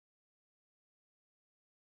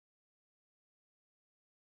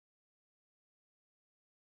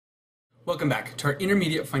Welcome back to our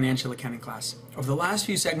intermediate financial accounting class. Over the last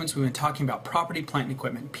few segments we've been talking about property, plant, and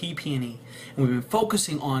equipment, PP&E, and we've been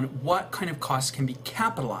focusing on what kind of costs can be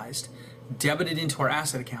capitalized, debited into our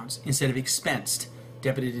asset accounts, instead of expensed,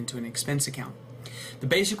 debited into an expense account. The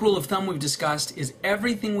basic rule of thumb we've discussed is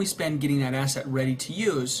everything we spend getting that asset ready to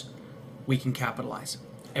use, we can capitalize.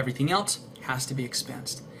 Everything else has to be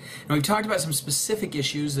expensed. Now we've talked about some specific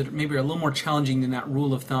issues that maybe are a little more challenging than that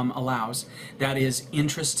rule of thumb allows. That is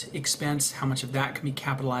interest expense, how much of that can be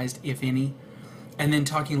capitalized, if any. And then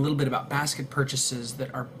talking a little bit about basket purchases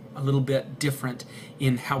that are a little bit different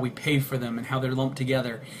in how we pay for them and how they're lumped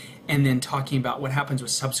together. And then talking about what happens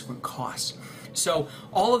with subsequent costs. So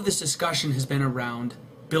all of this discussion has been around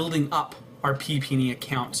building up our PP&E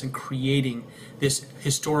accounts and creating this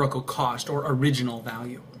historical cost or original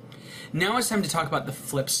value. Now it's time to talk about the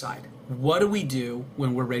flip side. What do we do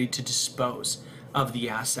when we're ready to dispose of the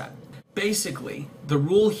asset? Basically, the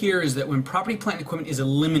rule here is that when property, plant, and equipment is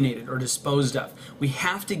eliminated or disposed of, we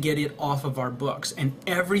have to get it off of our books and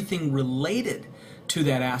everything related to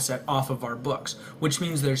that asset off of our books, which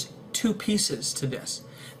means there's two pieces to this.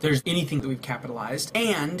 There's anything that we've capitalized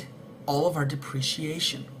and all of our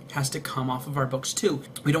depreciation has to come off of our books too.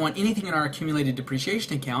 We don't want anything in our accumulated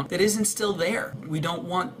depreciation account that isn't still there. We don't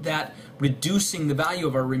want that reducing the value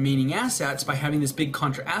of our remaining assets by having this big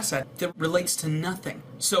contra asset that relates to nothing.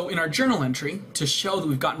 So in our journal entry, to show that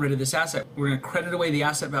we've gotten rid of this asset, we're going to credit away the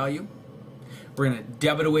asset value, we're going to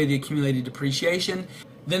debit away the accumulated depreciation,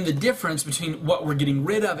 then the difference between what we're getting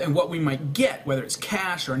rid of and what we might get, whether it's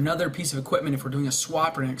cash or another piece of equipment, if we're doing a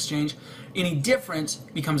swap or an exchange, any difference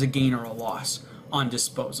becomes a gain or a loss on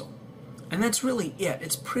disposal. And that's really it.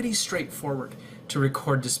 It's pretty straightforward to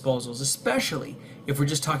record disposals, especially if we're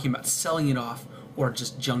just talking about selling it off or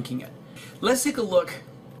just junking it. Let's take a look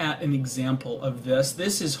at an example of this.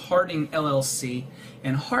 This is Harding LLC,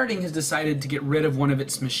 and Harding has decided to get rid of one of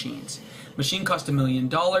its machines. Machine cost $1 million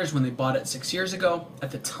when they bought it 6 years ago.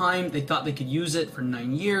 At the time, they thought they could use it for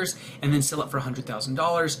 9 years and then sell it for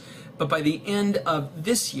 $100,000. But by the end of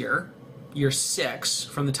this year, year 6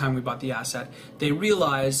 from the time we bought the asset, they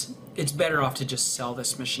realize it's better off to just sell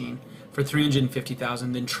this machine for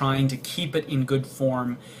 $350,000 than trying to keep it in good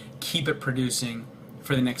form, keep it producing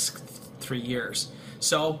for the next 3 years.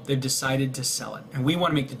 So they've decided to sell it. And we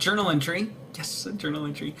want to make the journal entry, yes, a journal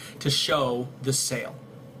entry, to show the sale.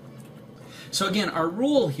 So again, our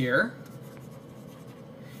rule here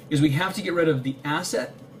is we have to get rid of the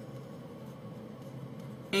asset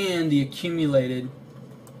and the accumulated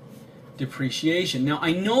depreciation. Now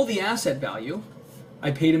I know the asset value.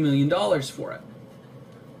 I paid $1 million for it.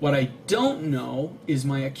 What I don't know is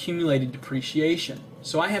my accumulated depreciation.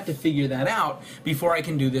 So I have to figure that out before I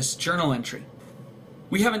can do this journal entry.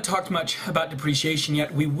 We haven't talked much about depreciation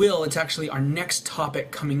yet. We will. It's actually our next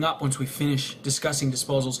topic coming up once we finish discussing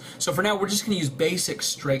disposals. So for now, we're just going to use basic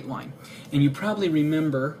straight line. And you probably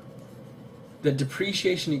remember that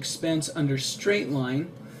depreciation expense under straight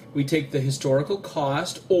line, we take the historical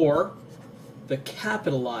cost or the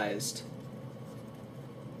capitalized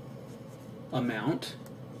amount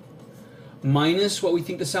minus what we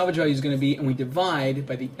think the salvage value is going to be, and we divide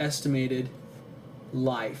by the estimated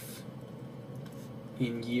life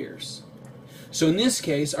in years. So in this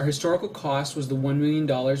case, our historical cost was the $1 million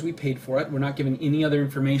we paid for it. We're not given any other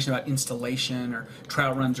information about installation or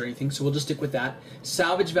trial runs or anything, so we'll just stick with that.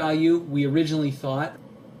 Salvage value, we originally thought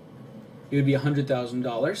it would be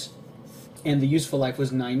 $100,000, and the useful life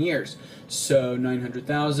was 9 years. So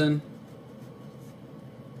 900,000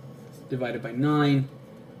 divided by 9,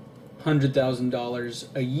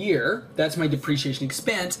 $100,000 a year. That's my depreciation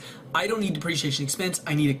expense. I don't need depreciation expense.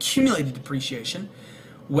 I need accumulated depreciation.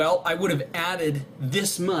 Well, I would have added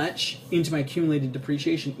this much into my accumulated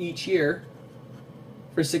depreciation each year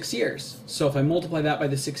for 6 years. So if I multiply that by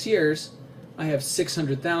the 6 years, I have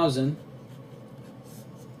 $600,000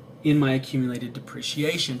 in my accumulated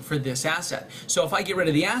depreciation for this asset. So if I get rid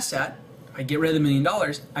of the asset, I get rid of the $1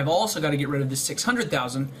 million, I've also got to get rid of the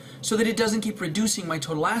 $600,000 so that it doesn't keep reducing my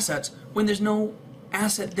total assets when there's no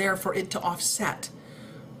asset there for it to offset,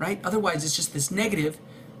 right? Otherwise it's just this negative,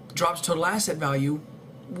 drops total asset value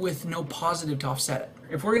with no positive to offset it.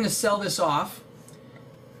 If we're going to sell this off,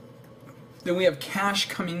 then we have cash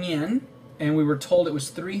coming in, and we were told it was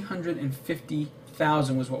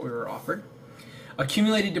 $350,000 was what we were offered.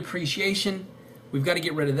 Accumulated depreciation, we've got to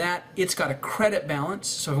get rid of that. It's got a credit balance,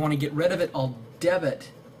 so if I want to get rid of it, I'll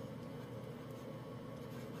debit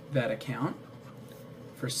that account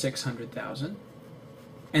for $600,000.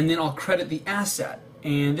 And then I'll credit the asset.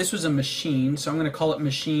 And this was a machine, so I'm going to call it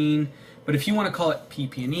machine, but if you want to call it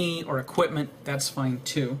PP&E or equipment, that's fine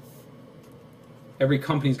too. Every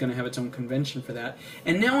company is going to have its own convention for that.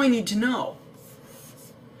 And now I need to know,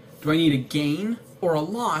 do I need a gain or a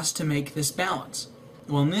loss to make this balance?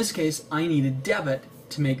 Well, in this case, I need a debit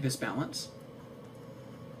to make this balance.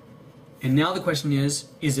 And now the question is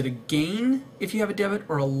it a gain if you have a debit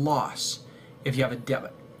or a loss if you have a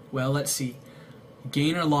debit? Well, let's see.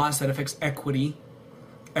 Gain or loss, that affects equity.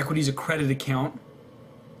 Equity is a credit account.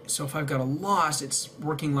 So if I've got a loss, it's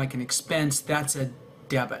working like an expense. That's a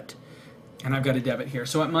debit. And I've got a debit here.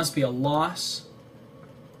 So it must be a loss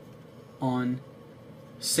on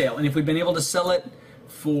sale. And if we'd been able to sell it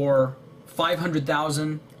for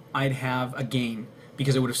 $500,000, I'd have a gain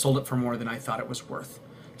because I would have sold it for more than I thought it was worth.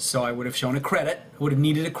 So I would have shown a credit. I would have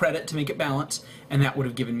needed a credit to make it balance, and that would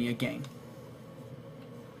have given me a gain.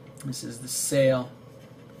 This is the sale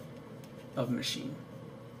of machine.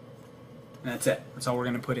 And that's it. That's all we're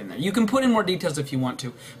going to put in there. You can put in more details if you want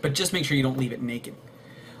to, but just make sure you don't leave it naked.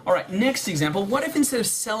 All right, next example. What if instead of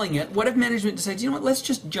selling it, what if management decides, you know what, let's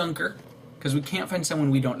just junk her, because we can't find someone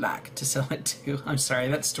we don't like to sell it to. I'm sorry,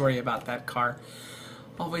 that story about that car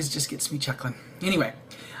always just gets me chuckling. Anyway,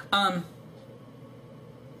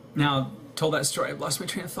 now, told that story, I've lost my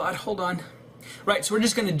train of thought. Hold on. Right, so we're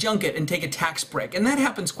just going to junk it and take a tax break. And that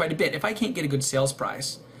happens quite a bit. If I can't get a good sales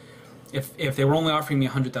price, if they were only offering me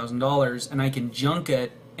 $100,000 and I can junk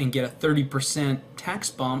it and get a 30% tax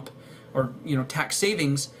bump or tax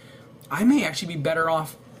savings, I may actually be better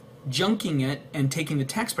off junking it and taking the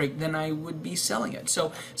tax break than I would be selling it.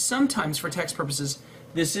 So sometimes for tax purposes,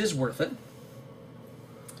 this is worth it.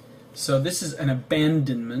 So this is an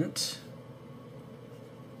abandonment.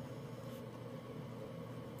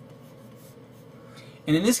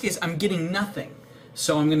 And in this case, I'm getting nothing.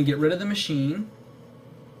 So I'm going to get rid of the machine.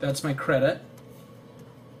 That's my credit.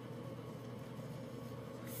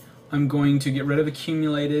 I'm going to get rid of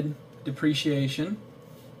accumulated depreciation,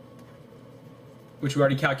 which we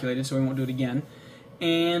already calculated, so we won't do it again.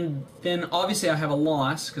 And then obviously I have a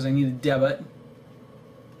loss because I need a debit.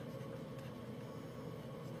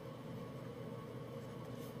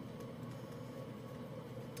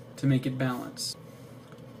 To make it balance.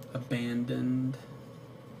 Abandoned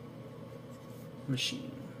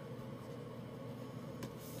machine.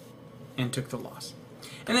 And took the loss.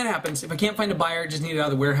 And that happens. If I can't find a buyer, just need it out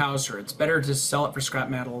of the warehouse, or it's better to sell it for scrap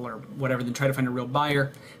metal or whatever than try to find a real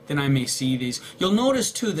buyer, then I may see these. You'll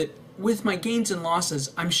notice too that with my gains and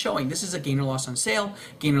losses, I'm showing this is a gain or loss on sale,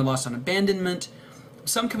 gain or loss on abandonment.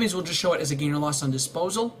 Some companies will just show it as a gain or loss on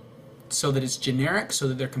disposal so that it's generic, so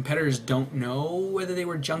that their competitors don't know whether they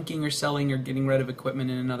were junking or selling or getting rid of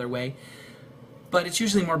equipment in another way. But it's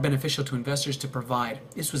usually more beneficial to investors to provide.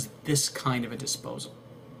 This was this kind of a disposal.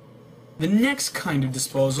 The next kind of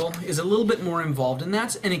disposal is a little bit more involved, and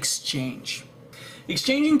that's an exchange.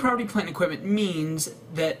 Exchanging property, plant, and equipment means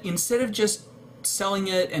that instead of just selling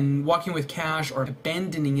it and walking with cash or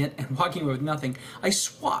abandoning it and walking away with nothing, I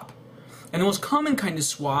swap. And the most common kind of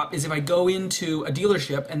swap is if I go into a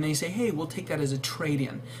dealership and they say, hey, we'll take that as a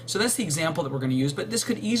trade-in. So that's the example that we're going to use, but this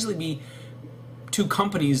could easily be two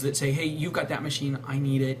companies that say, hey, you've got that machine, I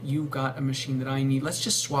need it, you've got a machine that I need, let's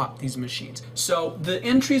just swap these machines. So the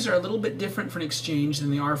entries are a little bit different for an exchange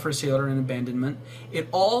than they are for a sale or an abandonment. It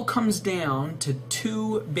all comes down to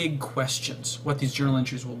two big questions, what these journal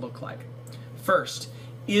entries will look like. First,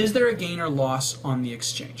 is there a gain or loss on the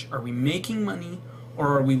exchange? Are we making money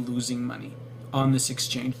or are we losing money on this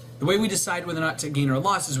exchange? The way we decide whether or not to gain or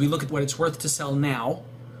loss is we look at what it's worth to sell now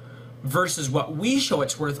versus what we show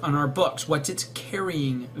it's worth on our books. What's its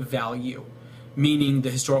carrying value? Meaning the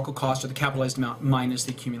historical cost or the capitalized amount minus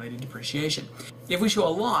the accumulated depreciation. If we show a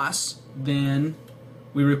loss, then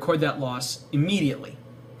we record that loss immediately.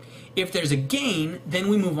 If there's a gain, then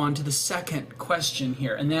we move on to the second question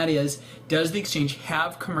here, and that is, does the exchange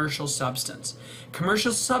have commercial substance?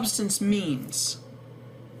 Commercial substance means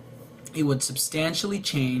it would substantially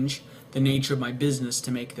change the nature of my business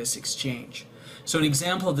to make this exchange. So an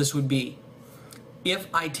example of this would be, if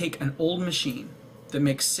I take an old machine that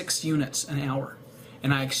makes 6 units an hour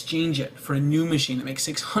and I exchange it for a new machine that makes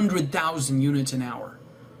 600,000 units an hour,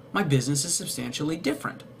 my business is substantially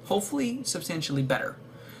different. Hopefully substantially better.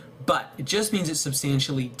 But it just means it's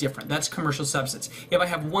substantially different. That's commercial substance. If I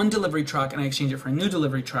have one delivery truck and I exchange it for a new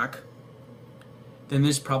delivery truck, then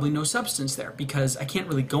there's probably no substance there because I can't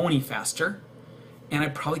really go any faster. And I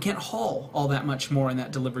probably can't haul all that much more in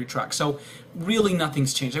that delivery truck. So really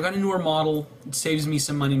nothing's changed. I've got a newer model, it saves me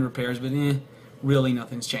some money in repairs, but really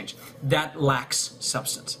nothing's changed. That lacks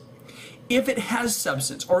substance. If it has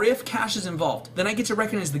substance, or if cash is involved, then I get to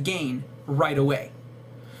recognize the gain right away.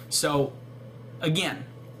 So again,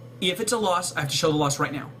 if it's a loss, I have to show the loss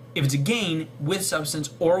right now. If it's a gain with substance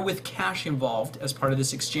or with cash involved as part of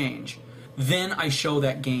this exchange, then I show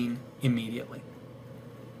that gain immediately.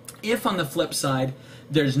 If on the flip side,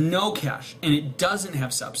 there's no cash and it doesn't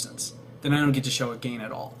have substance, then I don't get to show a gain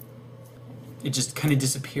at all. It just kind of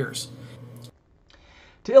disappears.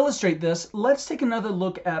 To illustrate this, let's take another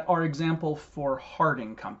look at our example for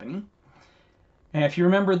Harding Company. And if you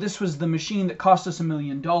remember, this was the machine that cost us $1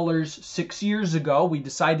 million 6 years ago. We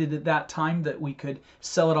decided at that time that we could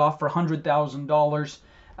sell it off for $100,000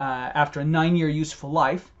 after a 9-year useful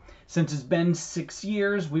life. Since it's been 6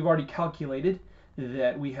 years, we've already calculated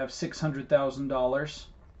that we have $600,000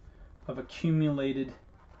 of accumulated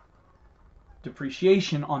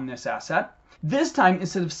depreciation on this asset. This time,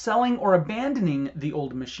 instead of selling or abandoning the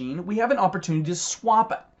old machine, we have an opportunity to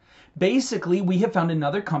swap it. Basically, we have found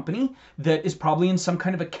another company that is probably in some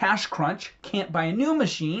kind of a cash crunch, can't buy a new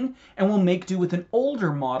machine, and will make do with an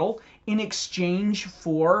older model in exchange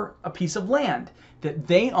for a piece of land that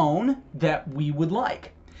they own that we would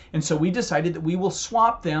like. And so we decided that we will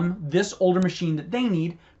swap them this older machine that they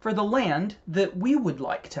need for the land that we would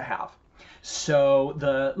like to have. So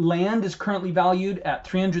the land is currently valued at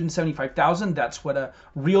 $375,000. That's what a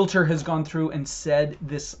realtor has gone through and said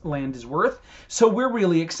this land is worth. So we're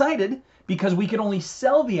really excited because we can only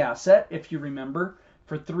sell the asset, if you remember,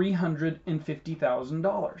 for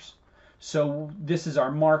 $350,000. So this is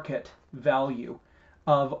our market value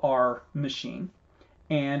of our machine.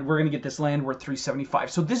 And we're going to get this land worth $375,000.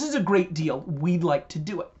 So this is a great deal. We'd like to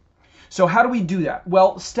do it. So how do we do that?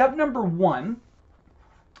 Well, step number 1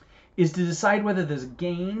 is to decide whether there's a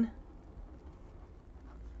gain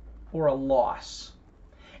or a loss.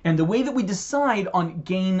 And the way that we decide on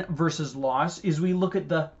gain versus loss is we look at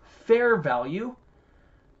the fair value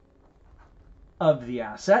of the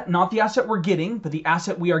asset, not the asset we're getting, but the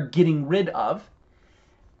asset we are getting rid of,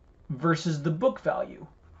 versus the book value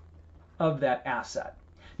of that asset.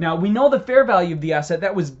 Now, we know the fair value of the asset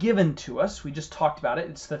that was given to us. We just talked about it.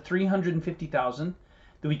 It's the $350,000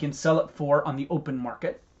 that we can sell it for on the open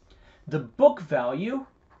market. The book value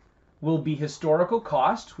will be historical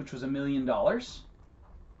cost, which was $1 million,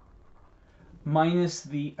 minus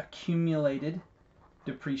the accumulated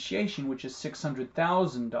depreciation, which is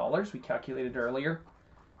 $600,000 we calculated earlier.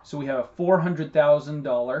 So we have a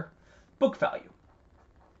 $400,000 book value.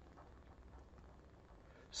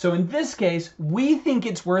 So in this case, we think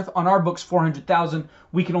it's worth on our books $400,000.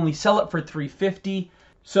 We can only sell it for $350,000.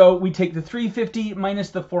 So we take the $350,000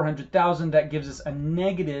 minus the $400,000. That gives us a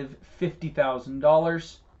negative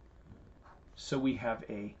 $50,000. So we have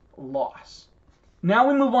a loss. Now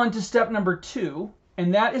we move on to step number 2,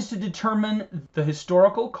 and that is to determine the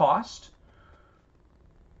historical cost,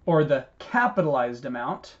 or the capitalized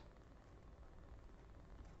amount,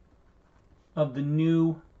 of the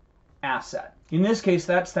new asset. In this case,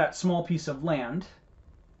 that's that small piece of land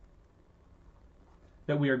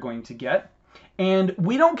that we are going to get. And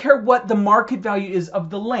we don't care what the market value is of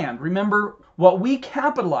the land. Remember, what we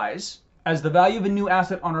capitalize as the value of a new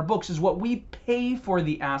asset on our books is what we pay for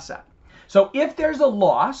the asset. So if there's a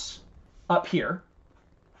loss up here,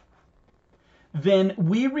 then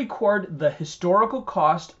we record the historical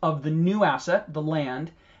cost of the new asset, the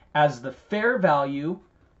land, as the fair value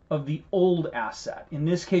of the old asset. In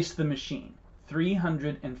this case, the machine,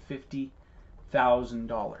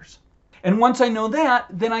 $350,000. And once I know that,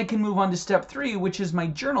 then I can move on to step 3, which is my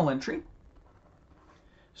journal entry.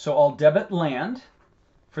 So I'll debit land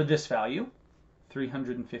for this value,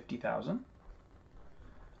 $350,000.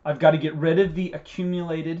 I've got to get rid of the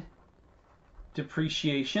accumulated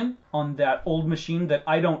depreciation on that old machine that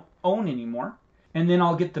I don't own anymore. And then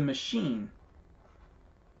I'll get the machine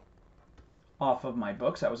off of my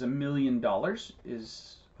books. That was $1 million,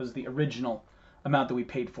 was the original amount that we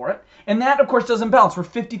paid for it. And that, of course, doesn't balance. We're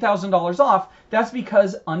 $50,000 off. That's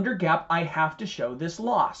because under GAAP, I have to show this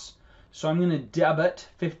loss. So I'm going to debit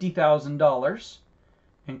 $50,000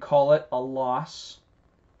 and call it a loss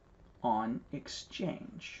on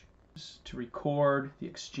exchange. To record the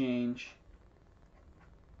exchange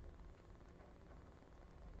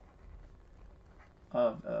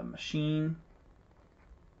of a machine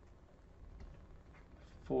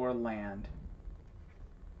for land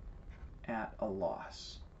at a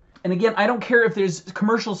loss. And again, I don't care if there's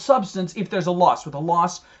commercial substance if there's a loss. With a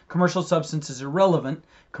loss, commercial substance is irrelevant.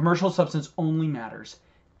 Commercial substance only matters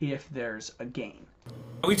if there's a gain.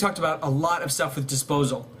 We talked about a lot of stuff with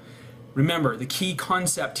disposal. Remember, the key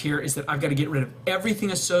concept here is that I've got to get rid of everything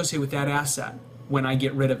associated with that asset when I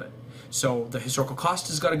get rid of it. So the historical cost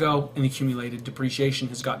has got to go and the accumulated depreciation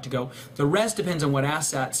has got to go. The rest depends on what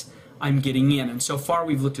assets I'm getting in. And so far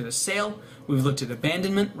we've looked at a sale, we've looked at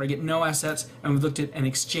abandonment, where I get no assets, and we've looked at an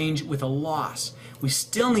exchange with a loss. We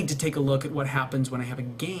still need to take a look at what happens when I have a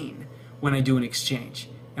gain when I do an exchange.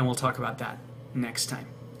 And we'll talk about that next time.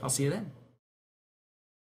 I'll see you then.